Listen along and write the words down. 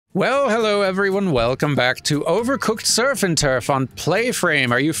Well, hello everyone, welcome back to Overcooked Surf and Turf on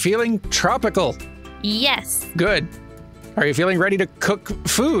PlayFrame. Are you feeling tropical? Yes. Good. Are you feeling ready to cook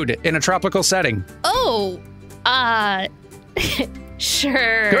food in a tropical setting? Oh,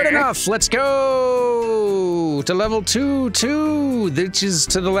 sure. Good enough, let's go to level 2, which is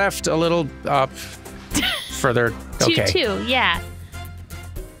to the left a little up, further, okay. 2, yeah.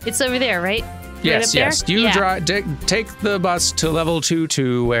 It's over there, right? Yes, right yes. You take the bus to level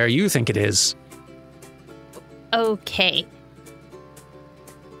 2 where you think it is. Okay.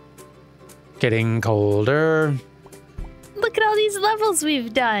 Getting colder. Look at all these levels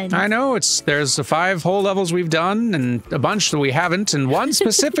we've done. I know, there's 5 whole levels we've done and a bunch that we haven't, and one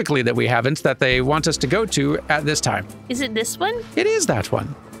specifically that we haven't that they want us to go to at this time. Is it this one? It is that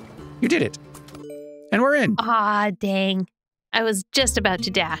one. You did it. And we're in. Ah, dang. I was just about to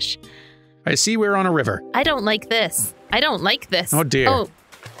dash. I see we're on a river. I don't like this. I don't like this. Oh, dear. Oh.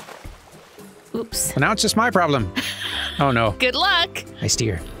 Oops. Well, now it's just my problem. Oh, no. Good luck. I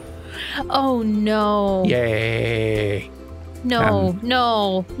steer. Oh, no. Yay. No,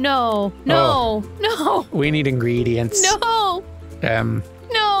 no. We need ingredients. No.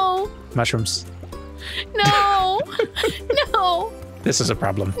 No. Mushrooms. No. No. This is a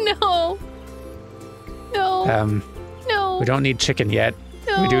problem. No. No. No. We don't need chicken yet.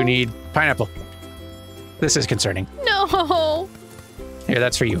 No. We do need pineapple. This is concerning. No. Here,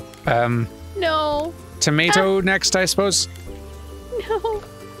 that's for you. No. Tomato next, I suppose? No.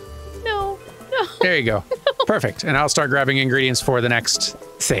 No. No. There you go. No. Perfect. And I'll start grabbing ingredients for the next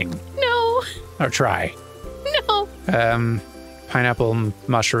thing. No. Or try. No. Pineapple,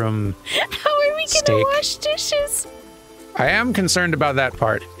 mushroom, How are we steak. gonna wash dishes? I am concerned about that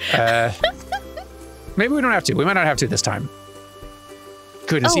part. Maybe we don't have to. We might not have to this time.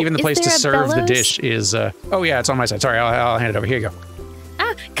 Goodness, even the place to serve the dish is... oh, yeah, it's on my side. Sorry, I'll hand it over. Here you go.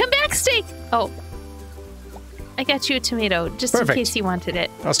 Ah, come back, steak! Oh. I got you a tomato, just Perfect. in case you wanted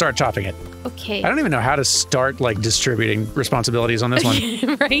it. I'll start chopping it. Okay. I don't even know how to start, like, distributing responsibilities on this one.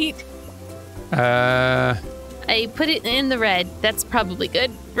 Right? I put it in the red. That's probably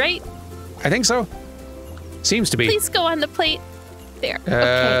good, right? I think so. Seems to be. Please go on the plate. There.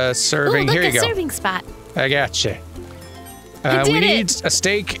 Okay. Serving. Ooh, Here you go. serving spot. I gotcha. We need a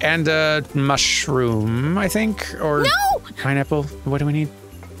steak and a mushroom, I think, or no! Pineapple. What do we need?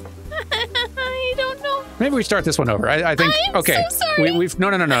 I don't know. Maybe we start this one over. I think. I'm Okay. so sorry. We've no.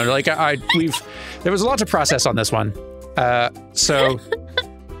 Like there was a lot to process on this one. So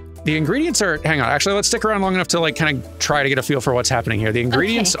the ingredients are. Hang on. Actually, let's stick around long enough to like kind of try to get a feel for what's happening here. The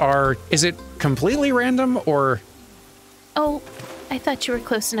ingredients are. Is it completely random or? Oh, I thought you were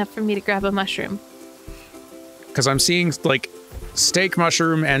close enough for me to grab a mushroom. Because I'm seeing like steak,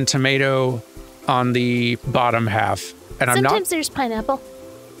 mushroom, and tomato on the bottom half, and Sometimes there's pineapple.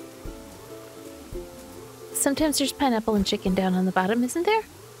 Sometimes there's pineapple and chicken down on the bottom, isn't there?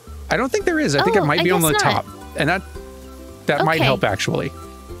 I don't think there is. I think it might be on the top, and that might help actually.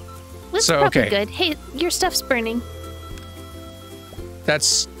 That's probably good. Hey, your stuff's burning.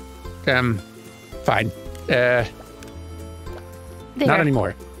 That's fine. There. Not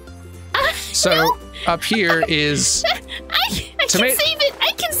anymore. So. No. Up here is I can save it.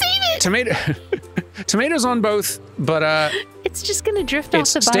 I can save it. Tomatoes on both, but it's just gonna drift off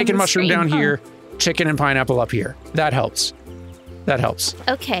the bottom. It's steak and mushroom screen, down here, chicken and pineapple up here. That helps. That helps.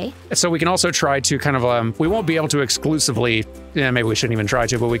 Okay. So we can also try to kind of we won't be able to exclusively. Yeah, maybe we shouldn't even try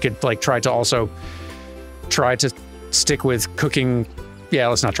to, but we could like try to stick with cooking. Yeah,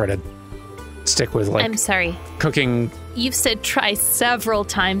 let's not try to stick with like. I'm sorry. Cooking. You've said try several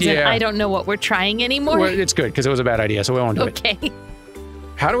times, and I don't know what we're trying anymore. Well, it's good, because it was a bad idea, so we won't do it. Okay.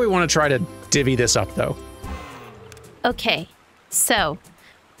 How do we want to try to divvy this up, though? Okay. So,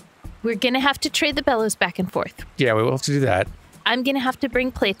 we're going to have to trade the bellows back and forth. Yeah, we will have to do that. I'm going to have to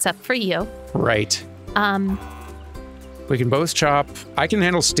bring plates up for you. Right. We can both chop. I can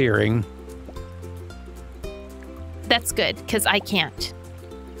handle steering. That's good, because I can't.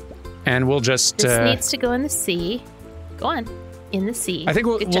 And we'll just... This needs to go in the sea. Go on. In the sea. I think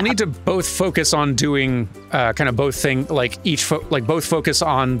we'll need to both focus on doing kind of both thing, like both focus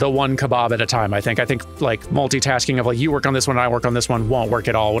on the one kebab at a time. I think like multitasking of like you work on this one, I work on this one won't work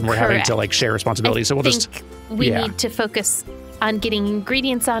at all when we're having to like share responsibilities. So we'll we need to focus on getting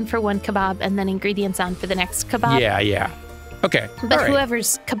ingredients on for one kebab and then ingredients on for the next kebab. Yeah. Okay. But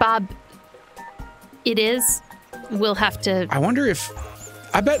whoever's kebab it is, will have to. I wonder if.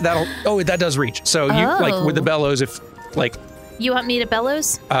 I bet that'll. Oh, that does reach. So you like with the bellows, if like. You want me to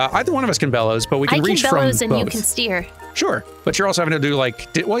bellows? Either one of us can bellows, but we can reach from both. I can bellows and you can steer. Sure, but you're also having to do like,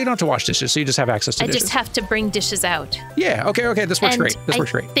 well, you don't have to wash dishes, so you just have access to dishes. I just have to bring dishes out. Yeah, okay, this works great. This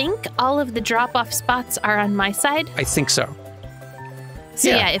works great. I think all of the drop-off spots are on my side. I think so. So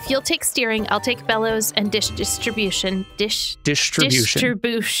yeah, if you'll take steering, I'll take bellows and distribution. Distribution.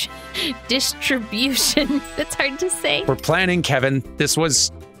 That's hard to say. We're planning, Kevin. This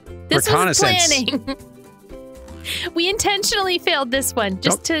was reconnaissance. Was planning. We intentionally failed this one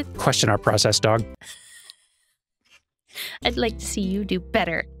just to question our process, dog. I'd like to see you do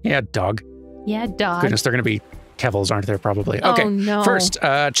better. Yeah, dog. Yeah, dog. Goodness, they're going to be Kevils, aren't there? Probably. Okay. Oh, no. First,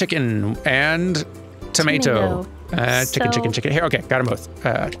 chicken and tomato. Chicken. Here, okay, got them both.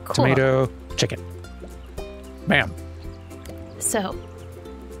 Cool. Tomato, chicken. Bam. So,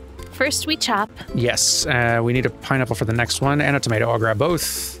 first we chop. Yes, we need a pineapple for the next one and a tomato. I'll grab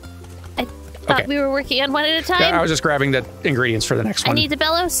both. I thought we were working on one at a time. Yeah, I was just grabbing the ingredients for the next one. I need the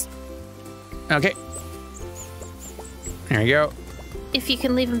bellows. Okay. There you go. If you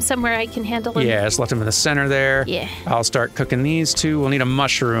can leave them somewhere I can handle them. Yeah, just left them in the center there. Yeah. I'll start cooking these two. We'll need a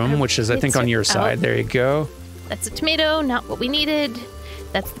mushroom, which is, I think, on your side. There you go. That's a tomato, not what we needed.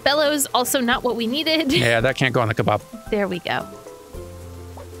 That's the bellows, also not what we needed. Yeah, that can't go on the kebab. There we go.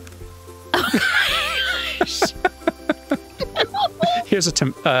 Oh my gosh. Here's a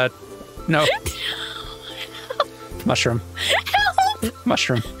no. Mushroom. Help!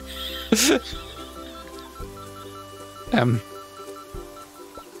 Mushroom.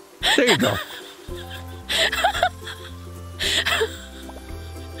 There you go.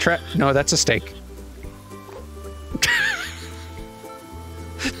 No, that's a steak.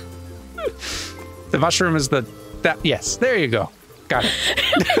 The mushroom is yes, there you go. Got it.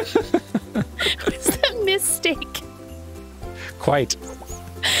 Was that a mistake? Quite.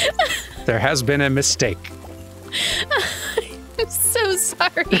 There has been a mistake. I'm so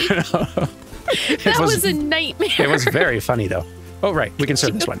sorry. That was a nightmare. It was very funny, though. Oh, right. We can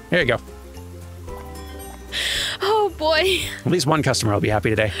serve this one. Here you go. Oh, boy. At least one customer will be happy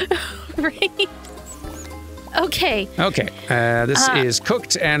today. Right. Okay. Okay. This is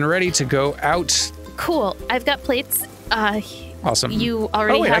cooked and ready to go out. Cool. I've got plates. Awesome. You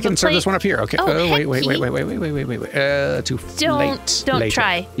already have a plate. I can serve this one up here. Okay. Oh, wait. Too late. Don't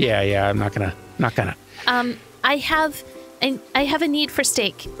try. Yeah. I'm not gonna. I have a need for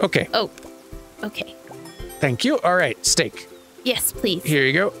steak. Okay. Oh. Okay. Thank you. All right. Steak. Yes, please. Here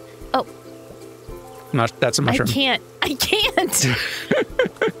you go. Oh. That's a mushroom. I can't.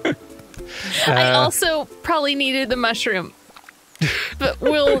 I also probably needed the mushroom. But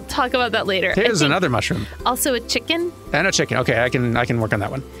we'll talk about that later. Here's another mushroom. Also a chicken. And a chicken. Okay, I can work on that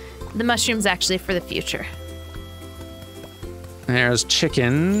one. The mushroom's actually for the future. There's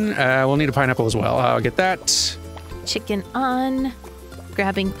chicken. We'll need a pineapple as well. I'll get that. Chicken on.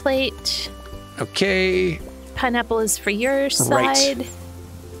 Grabbing plate. Okay. Pineapple is for your side.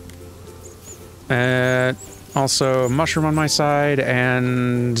 Right. Also mushroom on my side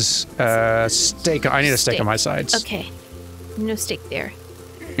and steak. I need a steak on my sides. Okay. No steak there.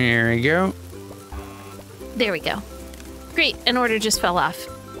 Here we go. There we go. Great. An order just fell off.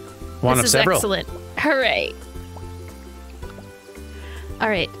 One of several. This is excellent. Hooray. All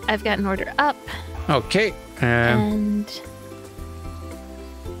right. I've got an order up. Okay. And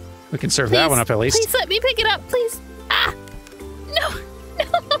we can serve that one up at least. Please let me pick it up, please. Ah! No.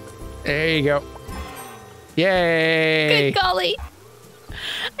 There you go. Yay. Good golly.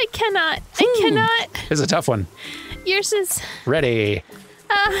 I cannot. This is a tough one. Yours is ready.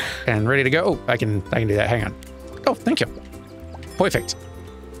 And ready to go. Oh, I can do that. Hang on. Oh, thank you. Perfect.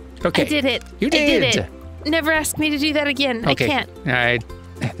 Okay. I did it. You did. I did it. Never ask me to do that again. Okay. I can't.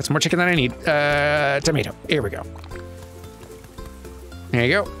 That's more chicken than I need. Tomato. Here we go. There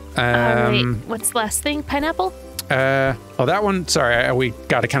you go. All right. What's the last thing? Pineapple? That one. Sorry, we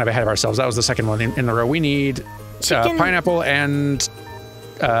got kind of ahead of ourselves. That was the second one in the row. We need pineapple and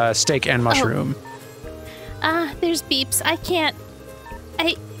steak and mushroom. There's beeps. I can't.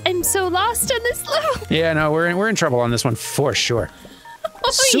 I'm so lost on this level. Yeah, no, we're in trouble on this one for sure.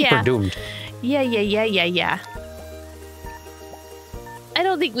 Super doomed. Yeah. I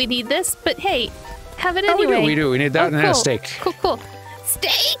don't think we need this, but hey, have it anyway. We do. We need that and a steak. Cool.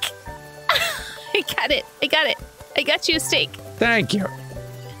 Steak! I got it. I got you a steak. Thank you.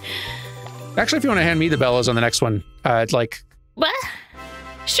 Actually, if you want to hand me the bellows on the next one, What?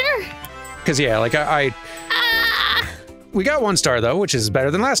 Sure. Because, we got 1 star, though, which is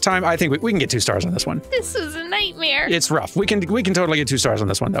better than last time. I think we can get 2 stars on this one. This is a nightmare. It's rough. We can totally get 2 stars on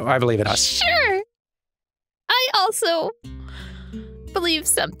this one, though. I believe in us. Sure. I also believe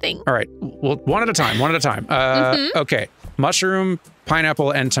something. All right. Well, one at a time. Okay. Mushroom,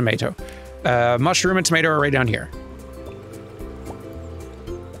 pineapple, and tomato. Mushroom and tomato are right down here.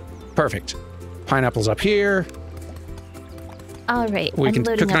 Perfect. Pineapple's up here. All right. We can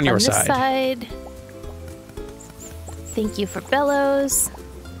cook it on your side. Thank you for bellows.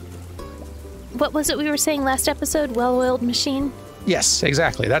 What was it we were saying last episode? Well-oiled machine? Yes,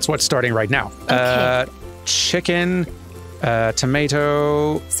 exactly. That's what's starting right now. Okay. Chicken,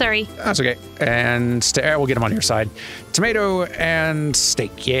 tomato. Sorry. That's okay. And we'll get them on your side. Tomato and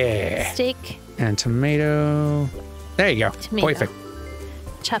steak. Yeah. Steak. And tomato. There you go. Tomato. Perfect.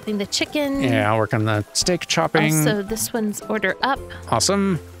 Chopping the chicken. Yeah, I'll work on the steak chopping. Also, this one's order up.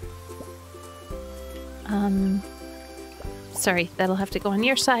 Awesome. Sorry, that'll have to go on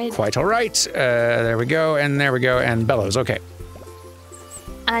your side. Quite all right. There we go, and there we go, and bellows. Okay.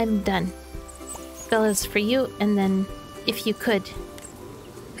 I'm done. Bellows for you, and then if you could.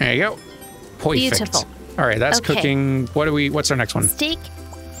 There you go. Perfect. Beautiful. All right, that's okay. Cooking. What's our next one? Steak,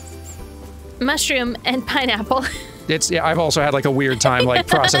 mushroom, and pineapple. Yeah, I've also had like a weird time like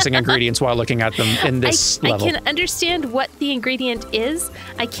processing ingredients while looking at them in this level. I can understand what the ingredient is.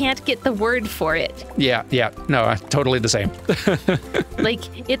 I can't get the word for it. Yeah. No, totally the same.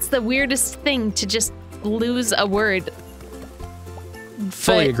 Like, it's the weirdest thing to just lose a word.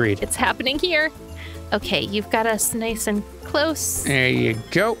 Fully agreed. It's happening here. Okay, you've got us nice and close. There you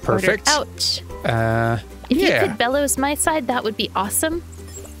go. Perfect. Order out. If you could bellows my side, that would be awesome.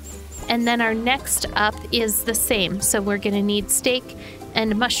 And then our next up is the same. So we're going to need steak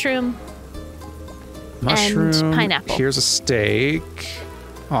and mushroom and pineapple. Here's a steak.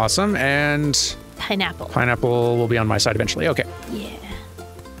 Awesome. And pineapple. Pineapple will be on my side eventually. Okay.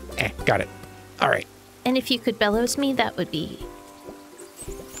 Yeah. Got it. All right. And if you could bellows me, that would be...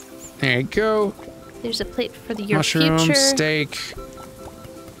 There you go. There's a plate for your mushroom, future. Steak,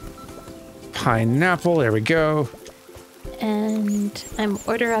 pineapple. There we go. And I'm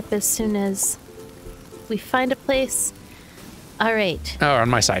order up as soon as we find a place. All right. Oh, on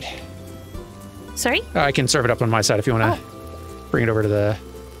my side. Sorry? I can serve it up on my side if you want to bring it over to the...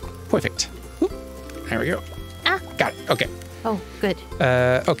 Perfect. Oop. There we go. Ah. Got it. Okay. Oh, good.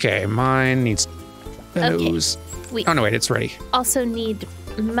 Okay, mine needs those. Okay. Oh, no, wait, it's ready. Also need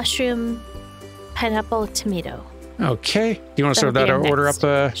mushroom, pineapple, tomato. Okay. Do you want to serve that order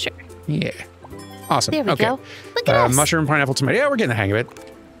up? Sure. Yeah. Awesome. There we go. Look at us. Mushroom, pineapple, tomato. Yeah, we're getting the hang of it.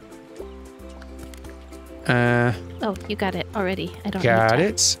 Oh, you got it already. I don't got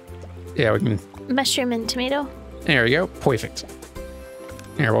it. Yeah, we can. Mushroom and tomato. There we go. Perfect.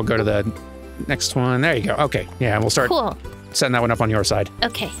 Here, we'll go to the next one. There you go. Okay. Yeah, we'll start setting that one up on your side.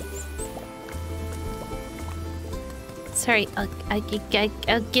 Okay. Sorry, I'll get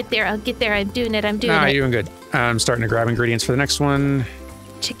there. I'll get there. I'm doing it. You're doing good. I'm starting to grab ingredients for the next one.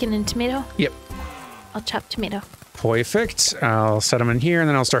 Chicken and tomato? Yep. I'll chop tomato. Perfect. I'll set them in here, and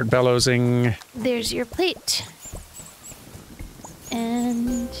then I'll start bellowsing. There's your plate.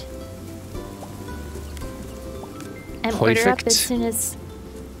 And I'm order up as soon as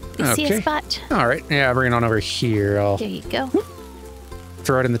we see a spot. All right. Yeah, bring it on over here. There you go.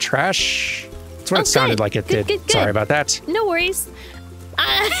 Throw it in the trash. That's what it sounded like it did. Good. Sorry about that. No worries.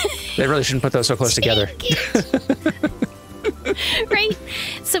 They really shouldn't put those so close together. Right?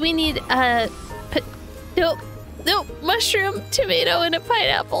 So we need mushroom, tomato, and a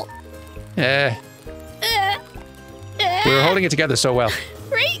pineapple. We were holding it together so well.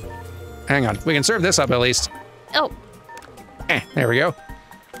 Right? Hang on. We can serve this up at least. Oh. There we go.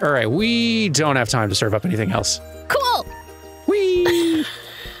 All right. We don't have time to serve up anything else. Cool. Whee!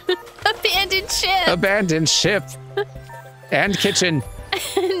 Abandoned ship. Abandoned ship. And kitchen.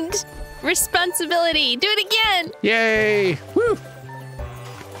 And responsibility. Do it again. Yay. Woo.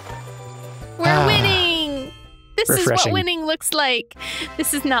 We're winning. This is what winning looks like.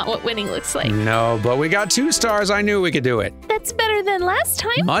 This is not what winning looks like. No, but we got 2 stars. I knew we could do it. That's better than last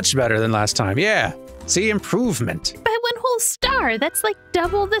time. Much better than last time. Yeah. See, improvement. By 1 whole star. That's like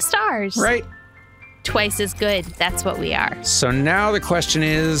double the stars. Right. Twice as good. That's what we are. So now the question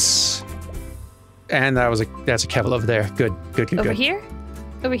is, and that's a Kevel over there. Good. Over here?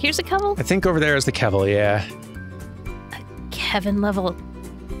 Over here's a Kevel? I think over there is the Kevel, yeah. A Kevin level.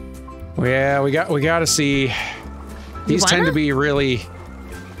 Yeah, we got to see. These tend to be really.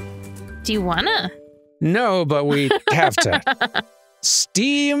 Do you wanna? No, but we have to.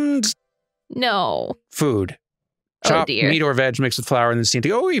 Steamed. No. Food. Chopped meat or veg mixed with flour and then steamed.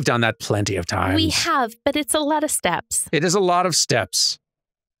 Oh, we've done that plenty of times. We have, but it's a lot of steps. It is a lot of steps.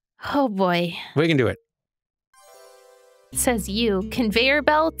 Oh boy. We can do it. It says you. Conveyor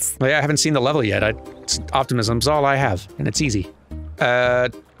belts? Well, yeah, I haven't seen the level yet. Optimism's all I have, and it's easy.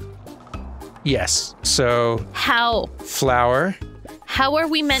 Yes. So. How? Flour. How are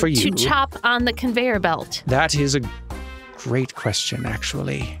we meant to chop on the conveyor belt? That is a great question,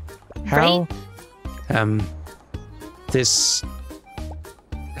 actually. How? Right? This...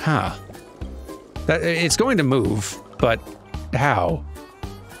 Huh. It's going to move, but how?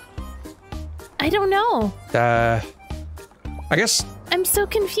 I don't know. I guess... I'm so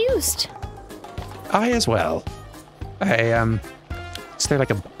confused. I as well. Is there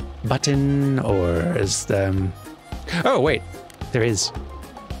like a button, or is Oh, wait. There is.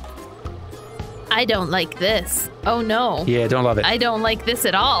 I don't like this. Oh, no. Yeah, don't love it. I don't like this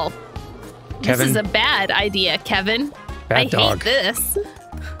at all. Kevin? This is a bad idea, Kevin. Bad dog. I hate this.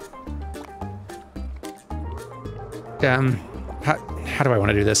 How do I want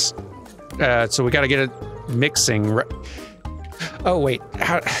to do this? So we got to get it mixing. Oh, wait.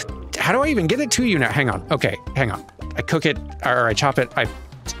 How do I even get it to you now? Hang on. Okay, hang on. I cook it, or I chop it.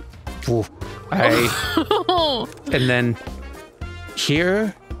 And then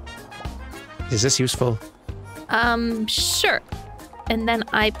here. Is this useful? Sure. And then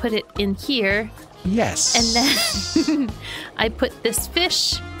I put it in here. Yes. And then I put this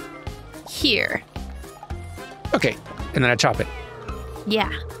fish here. Okay. And then I chop it.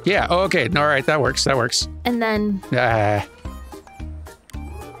 Yeah. Yeah. Oh, okay. All right. That works. That works. And then. Yeah.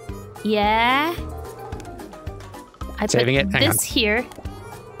 I saving put it. Hang this on. here.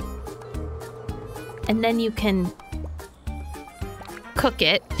 And then you can cook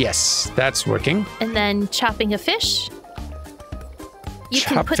it. Yes, that's working. And then chopping a fish. You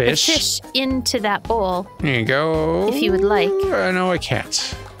Chop can put fish. the fish into that bowl. There you go. If you would like. No, I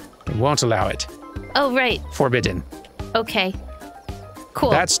can't. I won't allow it. Oh, right. Forbidden. Okay. Cool.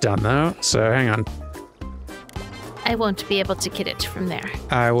 That's done, though. So hang on. I won't be able to get it from there.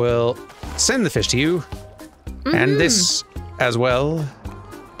 I will send the fish to you. And this as well.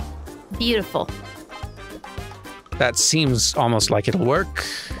 Beautiful. That seems almost like it'll work.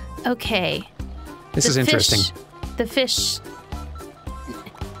 Okay. This is interesting. The fish...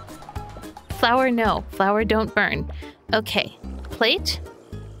 Flour, no. Flour don't burn. Okay. Plate?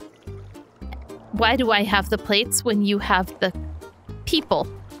 Why do I have the plates when you have the people?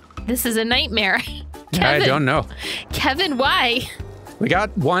 This is a nightmare. Kevin, I don't know. Kevin, why? We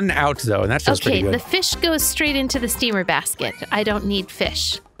got one out, though, and that feels pretty good. Okay, the fish goes straight into the steamer basket. I don't need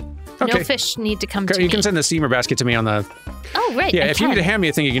fish. Okay. No fish need to come to me. You can send the steamer basket to me on the... Oh, right. Yeah, if you need to hand me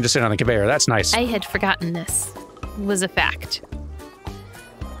a thing, you can just sit on the conveyor. That's nice. I had forgotten this was a fact.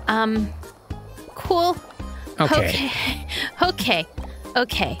 Cool. Okay.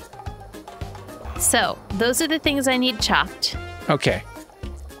 Okay. So, those are the things I need chopped. Okay.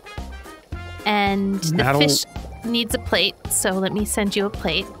 And the fish needs a plate, so let me send you a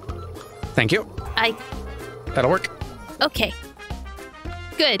plate. Thank you. That'll work. Okay.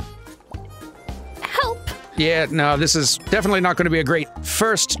 Good. Help. Yeah, no, this is definitely not going to be a great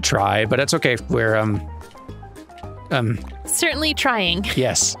first try, but that's okay. We're, Certainly trying.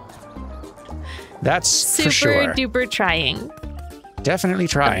 Yes. That's for sure. Super duper trying. Definitely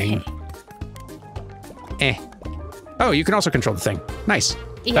trying. Okay. Oh, you can also control the thing. Nice.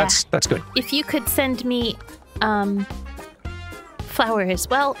 Yeah. That's good. If you could send me, flour as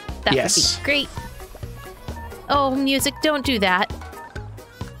well, that would be great. Oh, music, don't do that.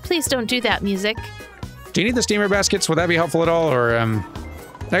 Please don't do that, music. Do you need the steamer baskets? Would that be helpful at all? Or, I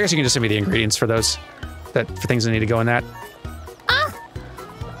guess you can just send me the ingredients for those. For things that need to go in that.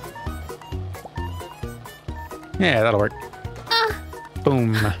 Yeah, that'll work.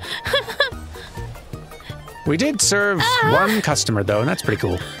 Boom. We did serve one customer, though, and that's pretty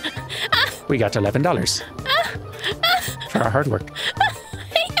cool. We got $11 for our hard work. I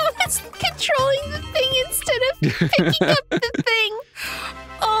was controlling the thing instead of picking up the thing.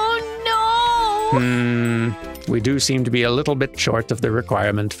 Oh, no. We do seem to be a little bit short of the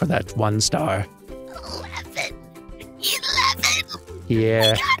requirement for that 1 star. 11.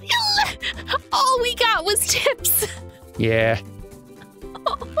 Yeah. All we got was tips. Yeah.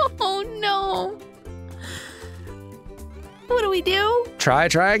 Oh, no. What do we do? Try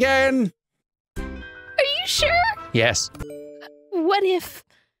again. Are you sure? Yes. What if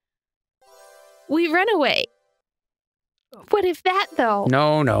we run away? What if that, though?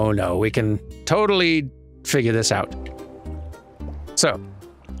 No. We can totally figure this out. So,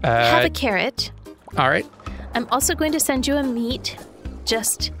 have a carrot. All right. I'm also going to send you a meat,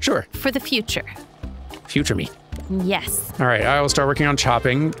 just for the future. Future meat. Yes. All right, I will start working on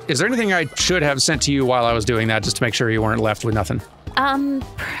chopping. Is there anything I should have sent to you while I was doing that, just to make sure you weren't left with nothing?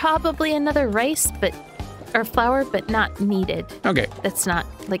 Probably another rice, or flour, but not needed. Okay. That's not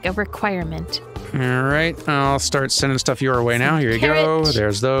like a requirement. All right, I'll start sending stuff your way now. Here you go.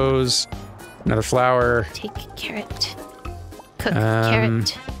 There's those. Another flour. Take carrot. Cook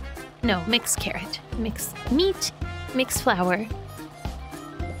carrot. No, mix carrot. Mix meat. Mix flour.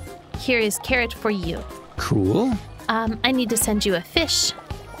 here is carrot for you. Cool. I need to send you a fish.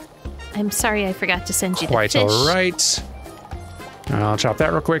 I'm sorry I forgot to send you the fish. Quite all right. I'll chop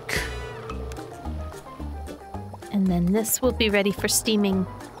that real quick. And then this will be ready for steaming.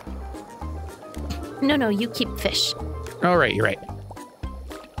 No, you keep fish. All right, you're right.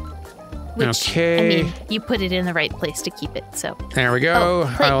 Which, okay. I mean, you put it in the right place to keep it, so. There we go.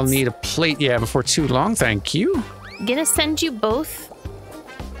 Oh, I'll need a plate, before too long. Thank you. Gonna send you both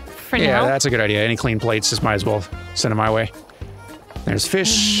for now. Yeah, that's a good idea. Any clean plates, just might as well send them my way. There's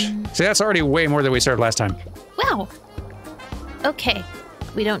fish. See, that's already way more than we served last time. Wow. Okay,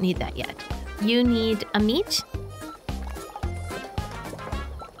 we don't need that yet. You need a meat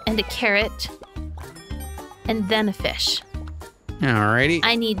and a carrot and then a fish. Alrighty.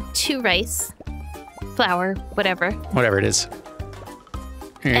 I need 2 rice, flour, whatever. Whatever it is.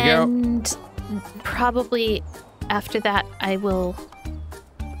 Here you go. And probably after that, I will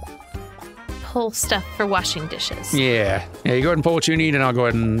pull stuff for washing dishes. Yeah, you go ahead and pull what you need, and I'll go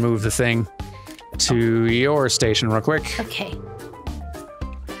ahead and move the thing to your station real quick. Okay.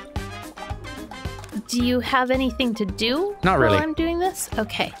 Do you have anything to do Not really. while I'm doing this?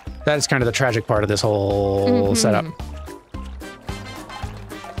 Okay. That is kind of the tragic part of this whole setup.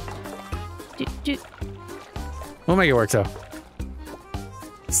 We'll make it work, though.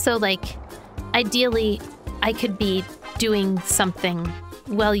 So, like, ideally, I could be doing something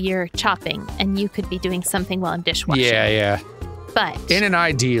while you're chopping, and you could be doing something while I'm dishwashing. Yeah. But in an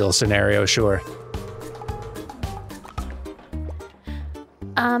ideal scenario, sure.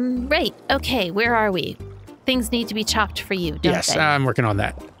 Right. Okay, where are we? Things need to be chopped for you, don't Yes, they? I'm working on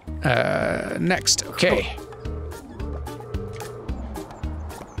that. Next. Okay. Cool.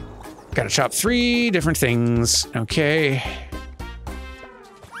 Gotta chop 3 different things. Okay.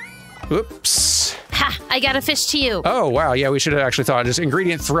 Oops. Ha! I got a fish to you. Oh, wow. Yeah, we should have actually thought. Just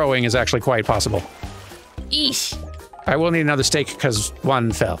ingredient throwing is actually quite possible. Eesh. I will need another steak because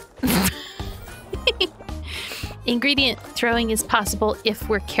one fell. Ingredient throwing is possible if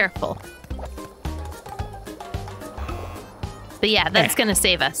we're careful. But yeah, that's gonna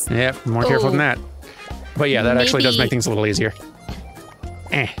save us. Yep, more careful than that. But yeah, that actually does make things a little easier.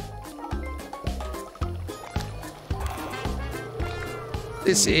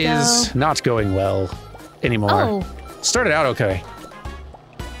 This is not going well anymore. Oh. Started out okay.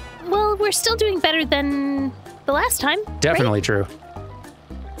 Well, we're still doing better than the last time. Definitely right? true.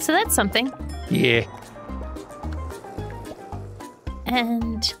 So that's something. Yeah.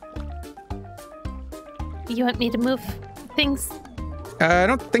 And you want me to move things? I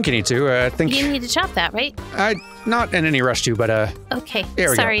don't think you need to. I think You need to chop that, right? not in any rush to, but Okay. there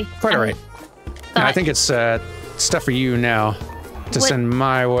we Sorry. go. Quite all right. No, I think it's stuff for you now to send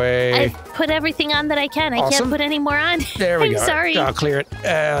my way. I've put everything on that I can. I Awesome. can't put any more on. There we I'm go. sorry. I'll clear it.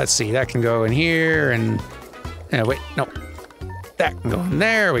 Let's see. That can go in here and wait, no. That can go in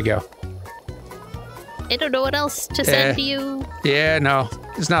there. We go. I don't know what else to send to you. Yeah, no.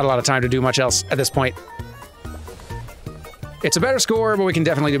 There's not a lot of time to do much else at this point. It's a better score, but we can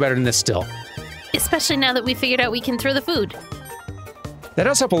definitely do better than this still. Especially now that we figured out we can throw the food. That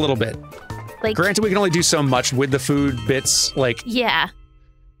does help a little bit. Like, granted, we can only do so much with the food bits, like... Yeah.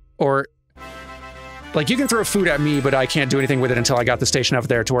 Or... Like, you can throw food at me, but I can't do anything with it until I got the station up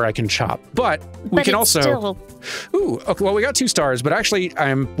there to where I can chop. But we can also... Still... Ooh, okay, well, we got 2 stars, but actually,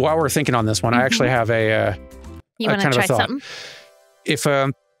 while we're thinking on this one, I actually have a... You want to try something? If,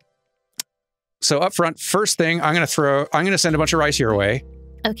 so up front, first thing, I'm going to send a bunch of rice your way.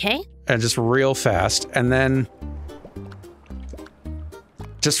 Okay. And just real fast. And then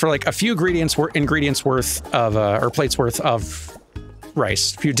just for like a few ingredients worth of, or plates worth of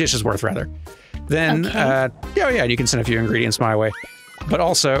rice, a few dishes worth rather. Then, yeah, you can send a few ingredients my way. But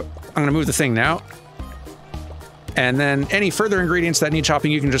also, I'm going to move the thing now. And then any further ingredients that need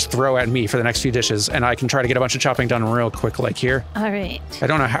chopping, you can just throw at me for the next few dishes, and I can try to get a bunch of chopping done real quick, like here. All right. I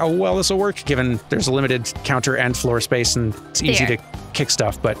don't know how well this will work, given there's a limited counter and floor space, and it's easy to kick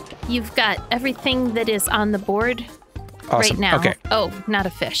stuff, but... You've got everything that is on the board right now. Okay. Oh, not a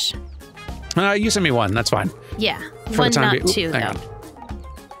fish. You send me one, that's fine. Yeah. For one, the time not two, though.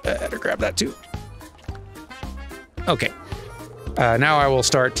 Better grab that, too. Okay. Now I will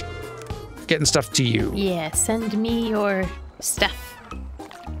start... getting stuff to you. Yeah, send me your stuff.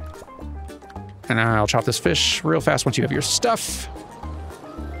 And I'll chop this fish real fast once you have your stuff.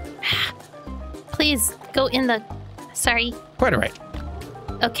 Please, go in the... Sorry. Quite all right.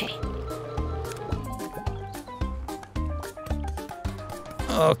 Okay.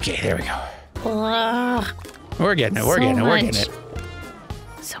 Okay, there we go. Ugh, We're getting it, we're getting it, we're getting it.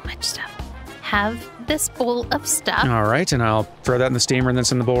 so much stuff. Have this bowl of stuff. All right, and I'll throw that in the steamer and then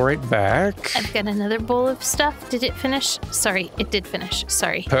send the bowl right back. I've got another bowl of stuff. Did it finish? Sorry, it did finish.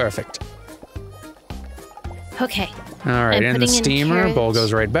 Sorry. Perfect. Okay. All right, in the steamer, bowl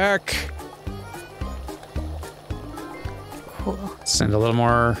goes right back. Cool. Send a little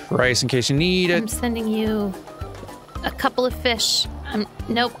more rice in case you need it. I'm sending you a couple of fish.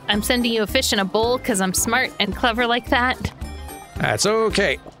 Nope, I'm sending you a fish in a bowl because I'm smart and clever like that. That's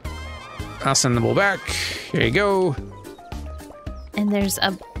okay. I'll send the bowl back. Here you go. And there's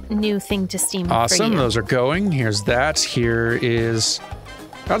a new thing to steam for Awesome, you. those are going. Here's that. Here is...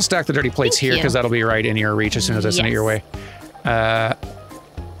 I'll just stack the dirty plates here because that'll be right in your reach as soon as I send it your way. Yeah,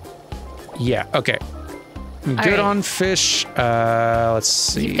 okay. Good on fish. Let's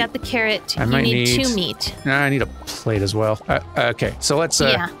see. You've got the carrot. I might need 2 meat. I need a plate as well. Okay, so let's...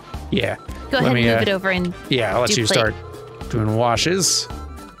 Yeah. Go ahead and move it over and yeah, I'll let you start doing washes.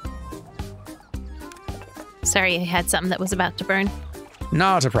 Sorry, I had something that was about to burn.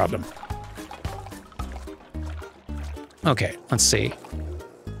 Not a problem. Okay, let's see.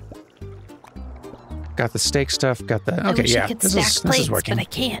 Got the steak stuff, got the... Okay, I could stack plates, but I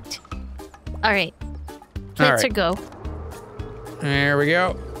can't. All right. Plates are go. There we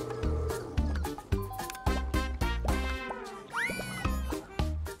go.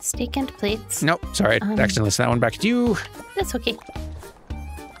 Steak and plates. Nope, sorry, I accidentally sent that one back to you. That's okay.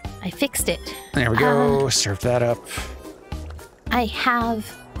 I fixed it. There we go, serve that up. I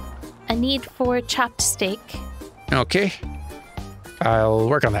have a need for chopped steak. Okay, I'll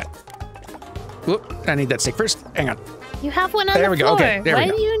work on that. Whoop, I need that steak first. Hang on. You have one on the floor. There we go, okay, there we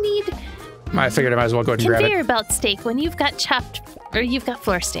go. Why do you need... I figured I might as well go ahead and grab it. Conveyor belt steak when you've got chopped... Or you've got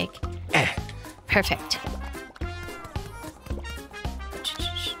floor steak. Perfect.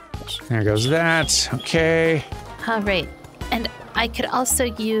 There goes that. Okay. All right. And I could also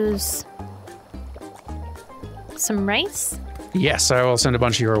use some rice. Yes, I will send a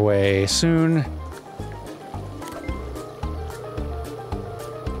bunch your way soon.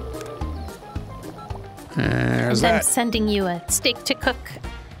 There's that. I'm sending you a steak to cook.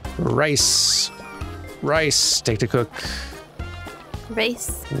 Rice, steak to cook.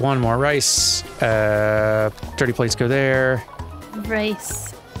 Rice. One more rice. Dirty plates go there. Rice.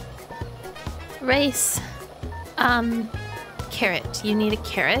 Carrot. You need a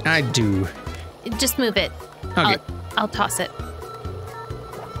carrot. I do. Just move it. Okay. I'll toss it.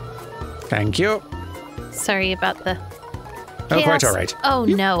 Thank you. Sorry about the chaos. Oh, quite all right. Oh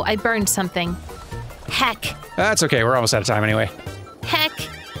no, I burned something. Heck. That's okay. We're almost out of time anyway. Heck.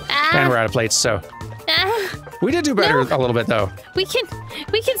 And we're out of plates, so. We did do better a little bit, though. We can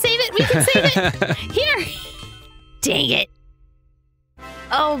save it. We can save it. Here. Dang it.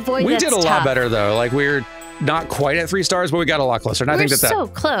 Oh, boy, we that's did a tough. lot better, though. Like, we're not quite at 3 stars, but we got a lot closer. And I think that so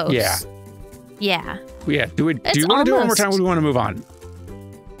close. Yeah. Yeah. Yeah. Do you want to do it one more time, or do we want to move on?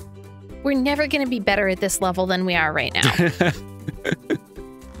 We're never going to be better at this level than we are right now.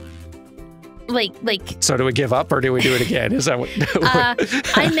 like. So do we give up, or do we do it again? Is that what?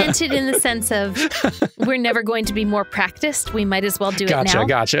 I meant it in the sense of we're never going to be more practiced. We might as well do it now.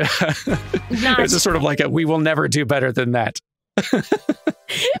 Gotcha. It's just sort of like we will never do better than that.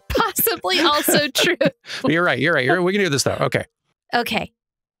 Possibly also true. You're right. We can do this, though. Okay. Okay.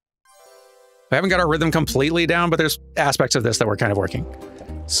 We haven't got our rhythm completely down, but there's aspects of this that we're kind of working.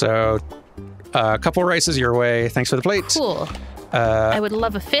 So a couple rices your way. Thanks for the plate. Cool. I would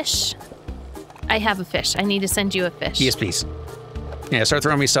love a fish. I have a fish. I need to send you a fish. Yes, please. Yeah, start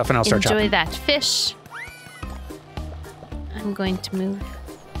throwing me stuff and I'll start chopping. Enjoy that fish. I'm going to move.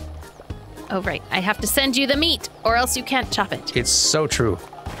 Oh, right. I have to send you the meat or else you can't chop it. It's so true.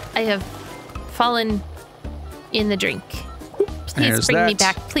 I have fallen in the drink. Please bring me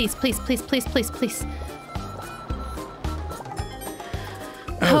back. Please.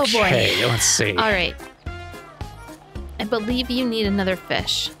 Oh, boy. Okay, let's see. All right. I believe you need another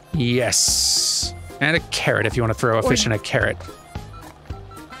fish. Yes. And a carrot if you want to throw a fish in a carrot.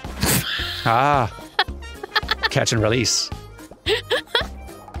 Catch and release.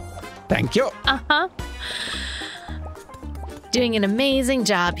 Thank you. Uh-huh. Doing an amazing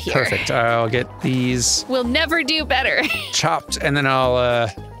job here. Perfect. I'll get these. We'll never do better. Chopped, and then I'll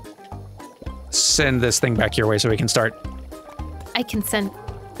send this thing back your way so we can start. I can send...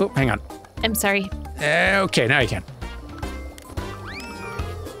 Oh, hang on. I'm sorry. Okay, now you can.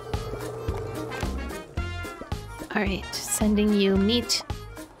 All right, sending you meat.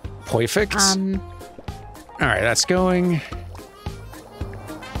 Perfect. All right, that's going.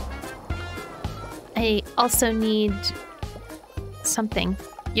 I also need something.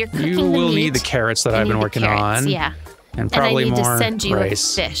 You're cooking You the will meat. need the carrots that I've been working on. Yeah. And probably and I need more to send you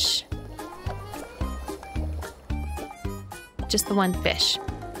rice. a fish. just the one fish.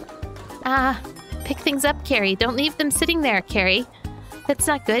 Pick things up, Carrie. Don't leave them sitting there, Carrie. That's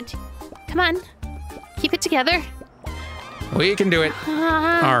not good. Come on. Keep it together. We can do it.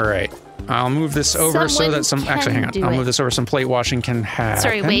 All right. I'll move this over so that some... Actually, hang on. I'll move this over so some plate washing can happen.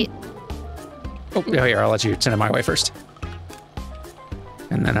 Sorry, wait. Oh, here. I'll let you send it my way first.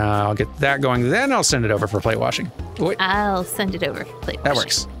 And then I'll get that going. Then I'll send it over for plate washing. Wait. I'll send it over for plate washing. That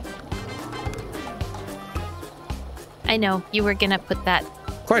works. I know. You were going to put that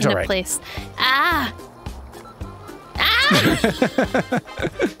Quite in all right. a place. Ah!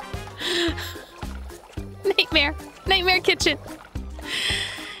 Nightmare kitchen.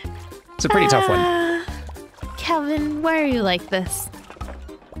 It's a pretty tough one. Kevin, why are you like this?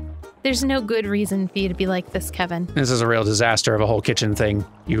 There's no good reason for you to be like this, Kevin. This is a real disaster of a whole kitchen thing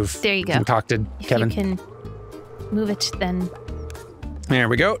there you go. concocted, if Kevin. You can move it, then. There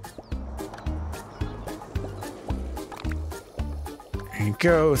we go. There you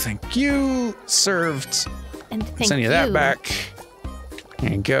go. Thank you. Served. And thank Send you that back.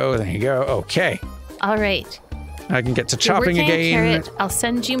 There you go. There you go. Okay. All right. I can get to You're chopping working on again. Carrot. I'll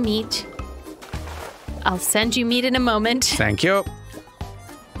send you meat. I'll send you meat in a moment. Thank you.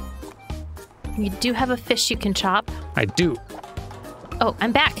 You do have a fish you can chop. I do. Oh,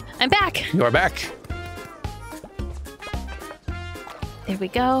 I'm back. I'm back. You're back. There we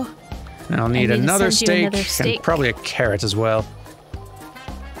go. I'll need another steak and probably a carrot as well.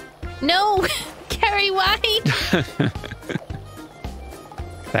 No! Carrie, why?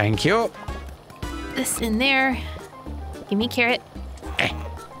 Thank you. This in there. Give me carrot.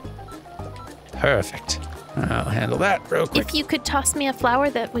 Perfect. I'll handle that real quick. If you could toss me a flower,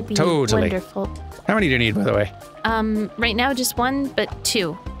 that would be Totally. wonderful. How many do you need, by the way? Right now just one, but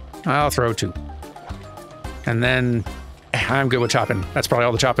two. I'll throw two. And then I'm good with chopping. That's probably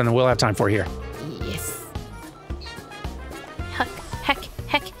all the chopping that we'll have time for here. Yes.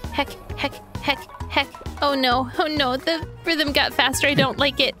 Heck. Oh no. The rhythm got faster. I don't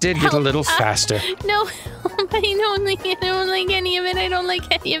like it. Did get a little faster. No. I don't like any of it. I don't like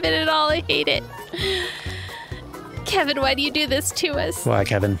any of it at all. I hate it. Kevin, why do you do this to us? Why,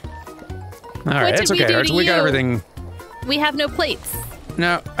 Kevin? All right, it's okay. We got everything. We have no plates.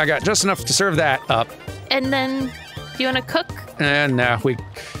 No, I got just enough to serve that up. And then, do you want to cook? And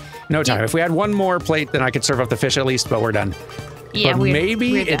no time. If we had one more plate, then I could serve up the fish at least, but we're done. Yeah, but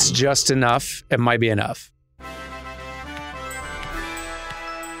maybe we're it's done. just enough. It might be enough.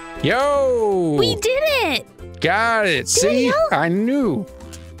 Yo! We did it! Got it. See? I knew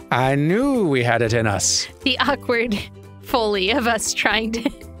we had it in us. The awkward Foley of us trying to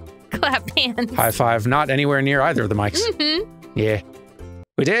clap hands. High five, not anywhere near either of the mics. Mm-hmm. Yeah.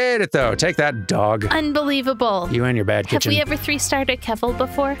 We did it, though. Take that, dog. Unbelievable. You and your bad kitchen. Have we ever 3-starred a Kevel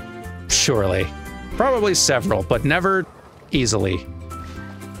before? Surely. Probably several, but never easily.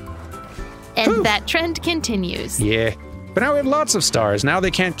 And that trend continues. Yeah. But now we have lots of stars. Now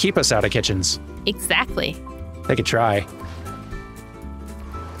they can't keep us out of kitchens. Exactly. They could try.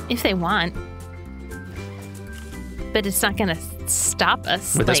 If they want. But it's not going to stop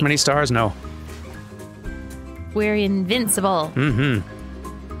us. With this many stars? No. We're invincible. Mm-hmm.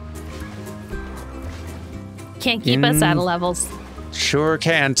 Can't keep us out of levels. Sure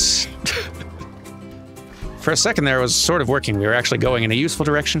can't. For a second there, it was sort of working. We were actually going in a useful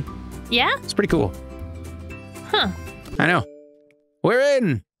direction. Yeah? It's pretty cool. Huh. I know. We're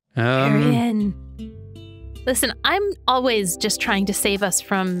in. We're in. Listen, I'm always just trying to save us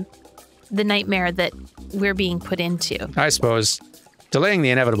from the nightmare that we're being put into. I suppose. Delaying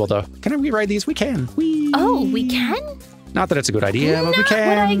the inevitable, though. Can we ride these? We can. Whee! Oh, we can? Not that it's a good idea, but we can. Not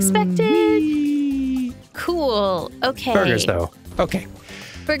what I expected. Whee! Cool. Okay. Burgers, though. Okay.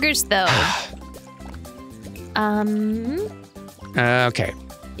 Burgers, though. Okay.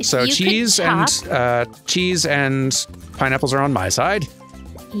 So cheese and pineapples are on my side.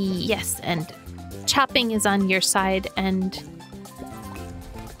 Yes, and chopping is on your side, and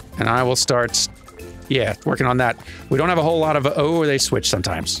I will start, working on that. We don't have a whole lot of, they switch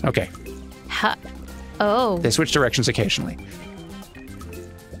sometimes. Okay. They switch directions occasionally.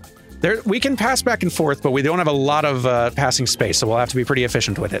 We can pass back and forth, but we don't have a lot of passing space, so we'll have to be pretty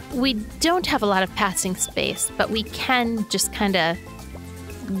efficient with it. We don't have a lot of passing space, but we can just kind of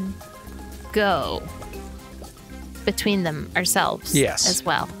go between them ourselves as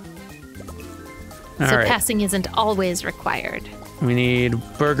well. So passing isn't always required. We need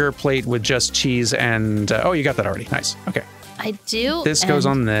burger plate with just cheese and... you got that already. Nice. Okay. I do. This goes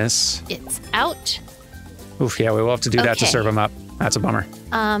on this. It's out. Oof, yeah, we will have to do that to serve them up. That's a bummer.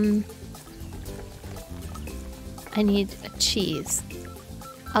 I need a cheese.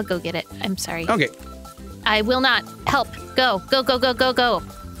 I'll go get it. I'm sorry. Okay. I will not. Help. Go. Go, go, go, go, go.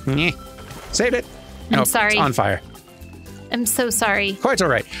 Save it. I'm sorry. It's on fire. I'm so sorry. Quite all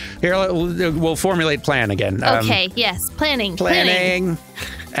right. Here, we'll formulate plan again. Okay, yes. Planning.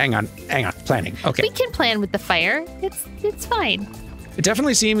 Hang on. Planning. Okay. We can plan with the fire. It's fine. It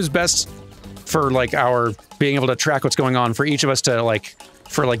definitely seems best for like our being able to track what's going on for each of us to like,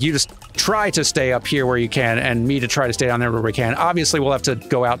 for like you to try to stay up here where you can and me to try to stay down there where we can. Obviously, we'll have to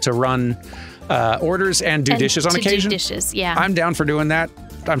go out to run orders and do dishes on occasion. Do dishes, yeah. I'm down for doing that.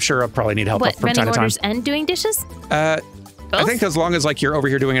 I'm sure I'll probably need help from time to time. Running orders and doing dishes? I think as long as like you're over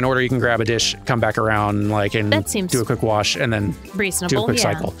here doing an order, you can grab a dish, come back around, like, and do a quick wash, and then reasonable, do a quick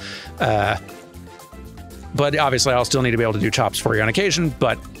cycle. But obviously, I'll still need to be able to do chops for you on occasion.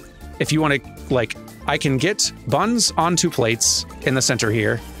 But if you want to, like, I can get buns onto plates in the center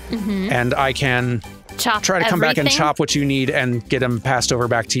here, and I can try to come back and chop what you need and get them passed over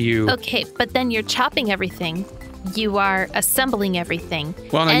back to you. Okay, but then you're chopping everything. You are assembling everything.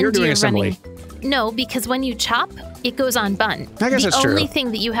 Well, no, you're doing assembly. No, because when you chop, it goes on bun. I guess that's true. The only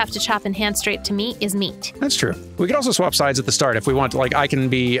thing that you have to chop and hand straight to me is meat. That's true. We could also swap sides at the start if we want. Like, I can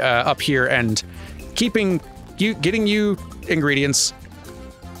be up here and getting you ingredients,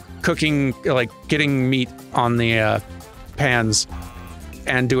 cooking, like getting meat on the pans,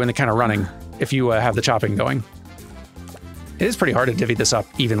 and doing the kind of running if you have the chopping going. It is pretty hard to divvy this up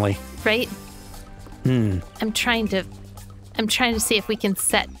evenly. Right? I'm trying to see if we can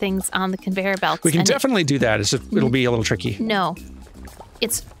set things on the conveyor belts. We can definitely do that. It's just, it'll be a little tricky. No.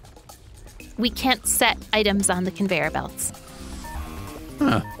 We can't set items on the conveyor belts.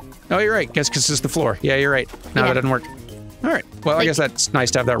 Huh. Oh, you're right. Guess because it's the floor. Yeah, you're right. No, that doesn't work. All right. Well, I guess that's nice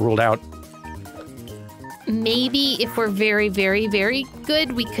to have that ruled out. Maybe if we're very, very, very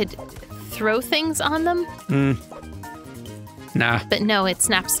good, we could throw things on them. Nah. But no, it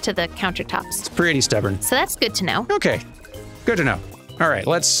snaps to the countertops. It's pretty stubborn. So that's good to know. Okay. Good to know. All right,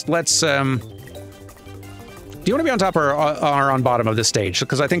 let's do you want to be on top or on bottom of this stage?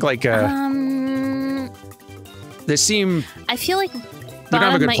 Because I think like they seem, I feel like we don't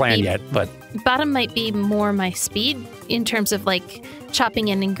have a good plan yet, but bottom might be more my speed in terms of like chopping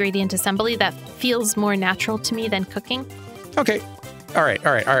and ingredient assembly. That feels more natural to me than cooking. Okay. All right.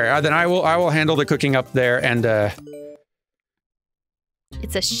 Then I will handle the cooking up there and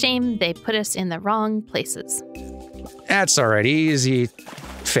it's a shame they put us in the wrong places. That's all right. Easy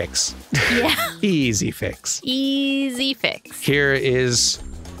fix. Yeah. Easy fix. Easy fix. Here is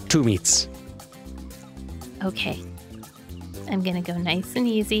 2 meats. Okay. I'm going to go nice and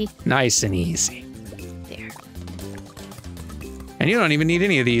easy. Nice and easy. There. And you don't even need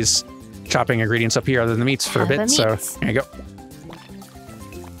any of these chopping ingredients up here other than the meats for a bit. So there you go.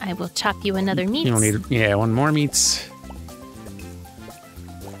 I will chop you another meat. You don't need, one more meats.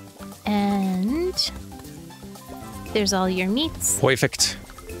 And there's all your meats. Perfect.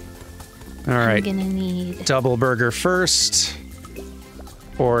 All right. I'm gonna need double burger first.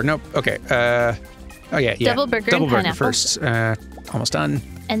 Or nope. Okay. Oh yeah. Double burger and pineapple first. Almost done.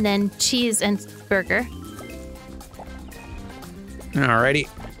 And then cheese and burger. Alrighty.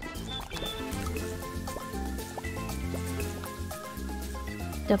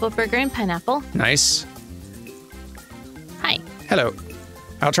 Double burger and pineapple. Nice. Hi. Hello.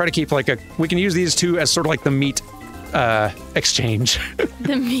 I'll try to keep we can use these two as sort of like the meat exchange.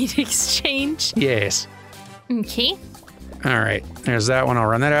 The meat exchange? Yes. Okay. All right. There's that one. I'll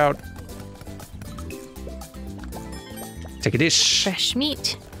run that out. Take a dish. Fresh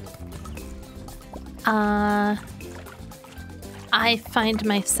meat. I find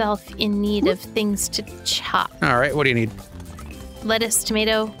myself in need of things to chop. All right. What do you need? Lettuce,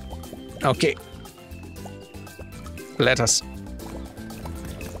 tomato. Okay. Lettuce.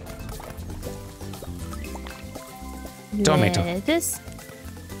 Tomato. Lettuce.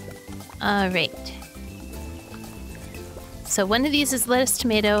 All right. So one of these is lettuce,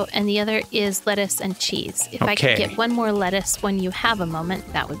 tomato, and the other is lettuce and cheese. If I could get one more lettuce when you have a moment,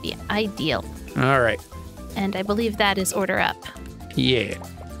 that would be ideal. All right. And I believe that is order up. Yeah.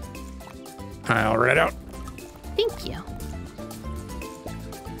 I'll run it out. Thank you.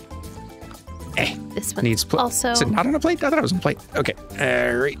 This one needs also. Is it not on a plate? I thought it was on a plate. Okay.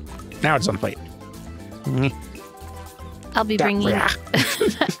 All right. Now it's on a plate. I'll be bringing.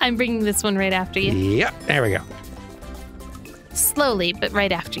 I'm bringing this one right after you. Yeah. There we go. Slowly, but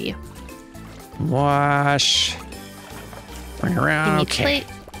right after you. Wash. Bring around. Okay.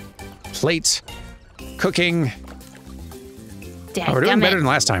 Plate. Cooking. We're doing better than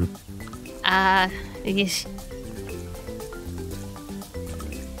last time. I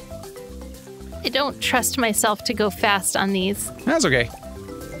don't trust myself to go fast on these. That's okay.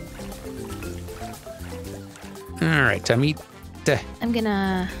 All right, meat. I'm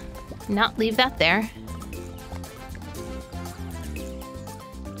gonna not leave that there.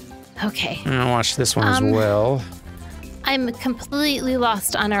 Okay. I'll watch this one as well. I'm completely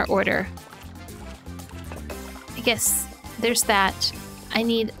lost on our order. I guess there's that. I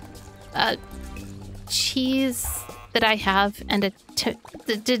need a cheese that I have and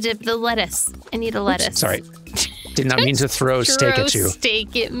the lettuce. I need a lettuce. Oops, sorry. Did not mean to throw steak at you.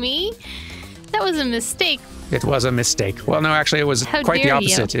 Steak at me? That was a mistake. It was a mistake. Well, no, actually, it was quite the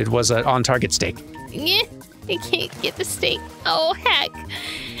opposite. It was an on-target steak. Yeah, I can't get the steak. Oh, heck.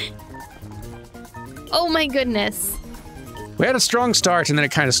 Oh, my goodness. We had a strong start, and then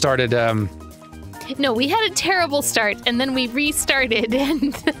it kind of started... No, we had a terrible start, and then we restarted.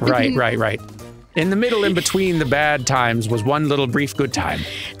 And Right. In the middle, in between the bad times, was one little brief good time.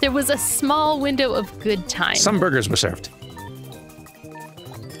 There was a small window of good time. Some burgers were served.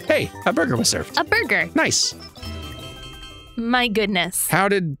 Hey, a burger was served. A burger. Nice. My goodness.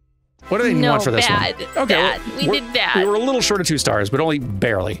 What do they want for this bad, one? Okay, bad. We did bad. We were a little short of 2 stars, but only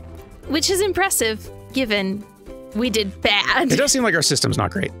barely. Which is impressive, given we did bad. It does seem like our system's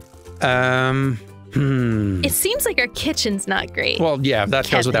not great. It seems like our kitchen's not great. Well, yeah,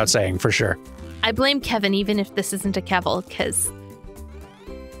 that goes without saying, for sure. I blame Kevin, even if this isn't a Kevel, because...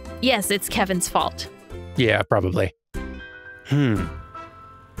 Yes, it's Kevin's fault. Yeah, probably.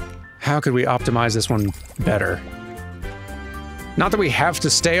 How could we optimize this one better? Not that we have to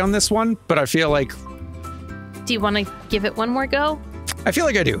stay on this one, but I feel like... Do you want to give it one more go? I feel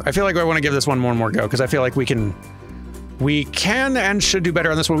like I do. I feel like I want to give this one more go, because I feel like we can and should do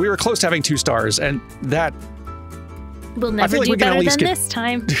better on this one. We were close to having 2 stars, and that... We'll never do better than this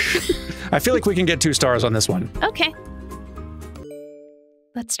time. I feel like we can get 2 stars on this one. Okay.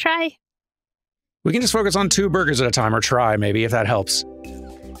 Let's try. We can just focus on 2 burgers at a time, or try, maybe, if that helps.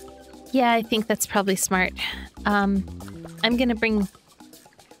 Yeah, I think that's probably smart. I'm gonna bring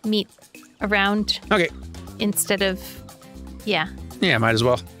meat around. Okay. Instead of... Yeah. Yeah, might as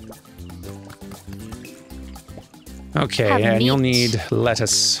well. Okay, and you'll need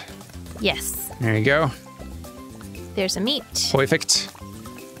lettuce. Yes. There you go. There's a meat. Perfect.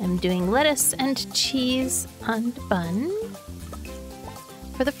 I'm doing lettuce and cheese on the bun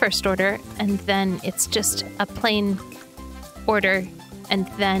for the first order, and then it's just a plain order, and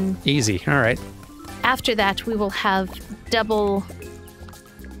then... Easy, all right. After that, we will have double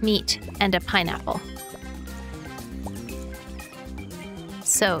meat and a pineapple.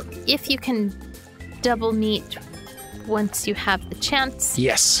 So, if you can double meat once you have the chance...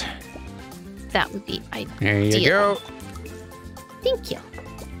 Yes. That would be ideal. There you go. Thank you.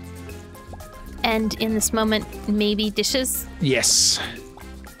 And in this moment, maybe dishes? Yes.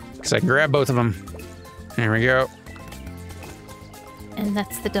 So I can grab both of them. There we go. And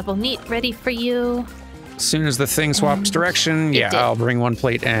that's the double meat ready for you. As soon as the thing swaps direction, yeah, I'll bring 1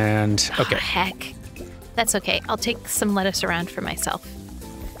 plate and... Okay. Oh, heck. That's okay. I'll take some lettuce around for myself.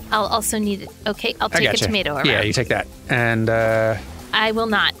 I'll also need it. Okay, I'll take a tomato around. Yeah, you take that. And, I will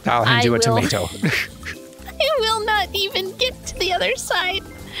not. I'll hand you a tomato. I will not even get to the other side.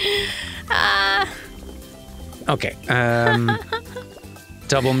 Okay.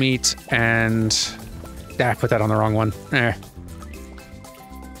 Double meat and... I put that on the wrong one. There.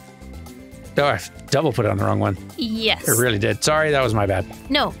 Oh, I double put it on the wrong one. Yes. It really did. Sorry, that was my bad.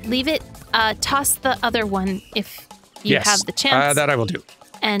 No, leave it. Toss the other one if you have the chance. That I will do.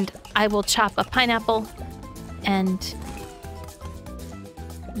 And I will chop a pineapple, and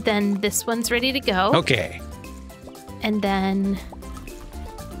then this one's ready to go. Okay. And then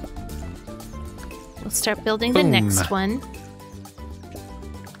we'll start building the next one.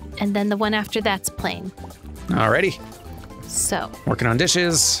 And then the one after that's plain. Alrighty. So. Working on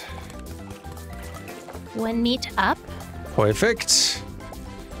dishes. 1 meat up. Perfect.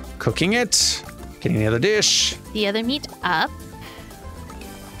 Cooking it. Getting the other dish. The other meat up.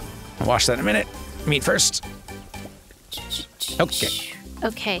 I'll wash that in a minute. Meat first. Okay.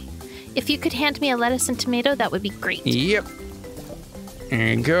 Okay. If you could hand me a lettuce and tomato, that would be great. Yep.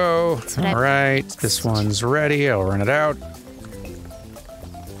 There you go. All right. This one's ready. I'll run it out.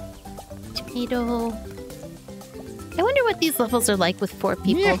 Tomato. I wonder what these levels are like with 4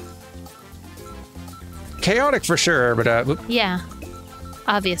 people. Yeah. Chaotic for sure, but yeah,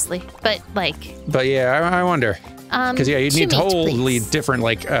 obviously, but like. But yeah, I wonder. Because yeah, you need totally different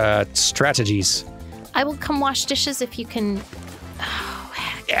like strategies. I will come wash dishes if you can. Oh,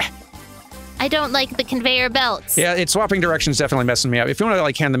 heck. Yeah. I don't like the conveyor belts. Yeah, it's swapping directions definitely messing me up. If you want to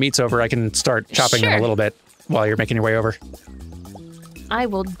like hand the meats over, I can start chopping them a little bit while you're making your way over. I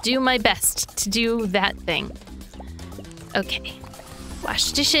will do my best to do that thing. Okay.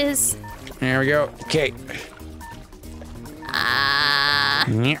 Wash dishes. There we go. Okay.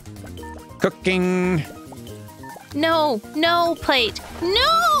 Cooking. No, no, plate.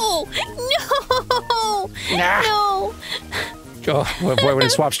 No! No! Nah. No! Oh, boy, when it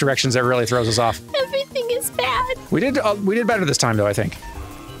swaps directions, that really throws us off. Everything is bad. We did better this time, though, I think.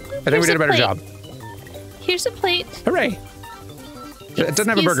 I think we did a better job. Here's a plate. Hooray. It doesn't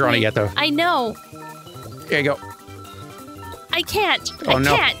have a burger on it yet, though. I know. There you go. I can't. Oh,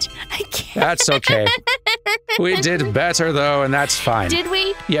 no. I can't. That's okay. We did better, though, and that's fine. Did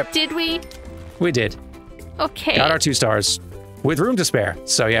we? Yep. Did we? We did. Okay. Got our 2 stars with room to spare.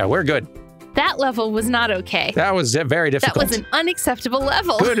 So, yeah, we're good. That level was not okay. That was very difficult. That was an unacceptable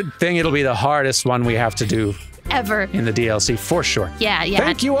level. Good thing it'll be the hardest one we have to do. Ever. In the DLC, for sure. Yeah.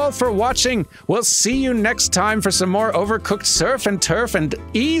 Thank you all for watching. We'll see you next time for some more Overcooked Surf and Turf and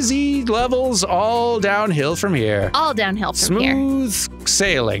easy levels all downhill from here. All downhill from here. Smooth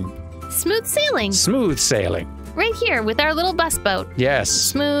sailing. Smooth sailing. Smooth sailing. Right here with our little bus boat. Yes.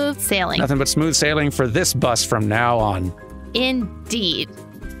 Smooth sailing. Nothing but smooth sailing for this bus from now on. Indeed.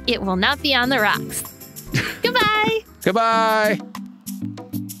 It will not be on the rocks. Goodbye. Goodbye.